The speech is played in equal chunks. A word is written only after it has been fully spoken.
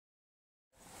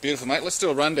Beautiful, mate. Let's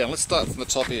do a rundown. Let's start from the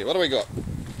top here. What do we got?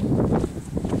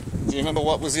 Do you remember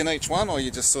what was in each one, or you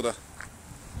just sort of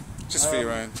just for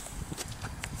your own?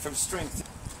 From strength,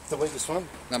 the weakest one.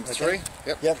 Number 3.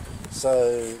 Yep.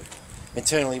 So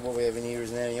internally, what we have in here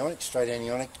is an anionic, straight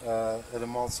anionic at a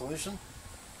mild solution.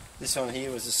 This one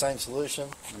here was the same solution.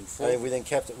 We then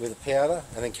capped it with a powder,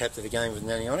 and then capped it again with an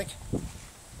anionic.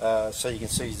 So you can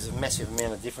see there's a massive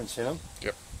amount of difference in them.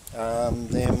 Yep.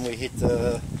 Then we hit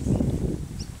the.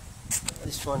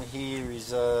 This one here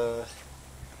is a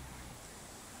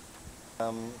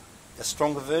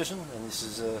stronger version, and this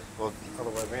is well, the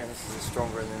other way around. This is a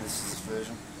stronger, and then this is this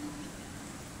version.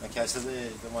 Okay, so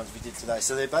they're the ones we did today.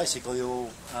 So they're basically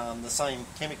all the same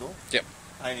chemical. Yep.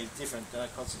 Only different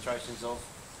concentrations of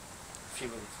a few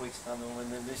little tweaks done them,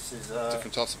 and then this is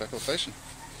different types of application.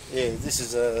 Yeah, this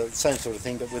is the same sort of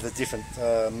thing, but with a different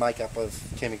makeup of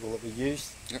chemical that we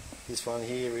used. Yep. This one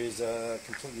here is a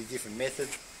completely different method,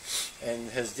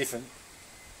 and has different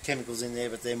chemicals in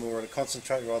there, but they're more at a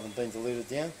concentrate rather than being diluted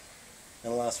down.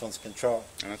 And the last one's control.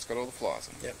 And it's got all the flies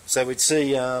in it. Yep. So we'd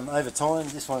see over time,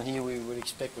 this one here we would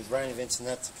expect with rain events and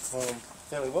that to perform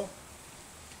fairly well.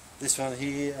 This one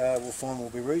here will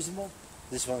be reasonable.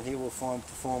 This one here will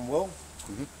perform well.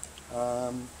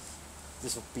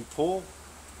 This will be poor.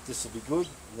 This will be good.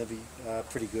 They'll be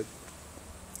pretty good.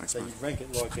 Thanks, so mate. you'd rank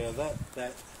it like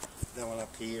that one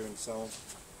up here and so on.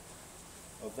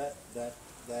 Of that,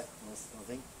 I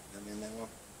think, and then that one.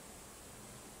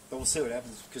 But we'll see what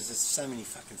happens because there's so many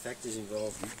fucking factors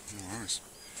involved. No worries.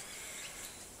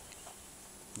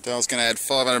 Dale's going to add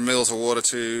 500 mils of water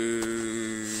to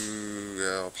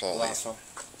our poly. Last one.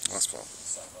 Last pile.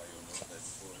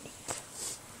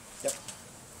 Yep.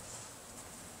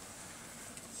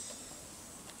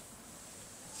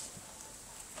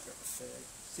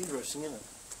 It's interesting, isn't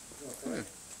it?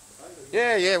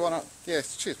 Yeah, why not? Yeah,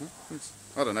 cheers, man. Thanks.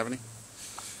 I don't have any.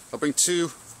 I'll bring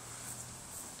two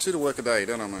to work a day,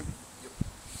 don't I, mate?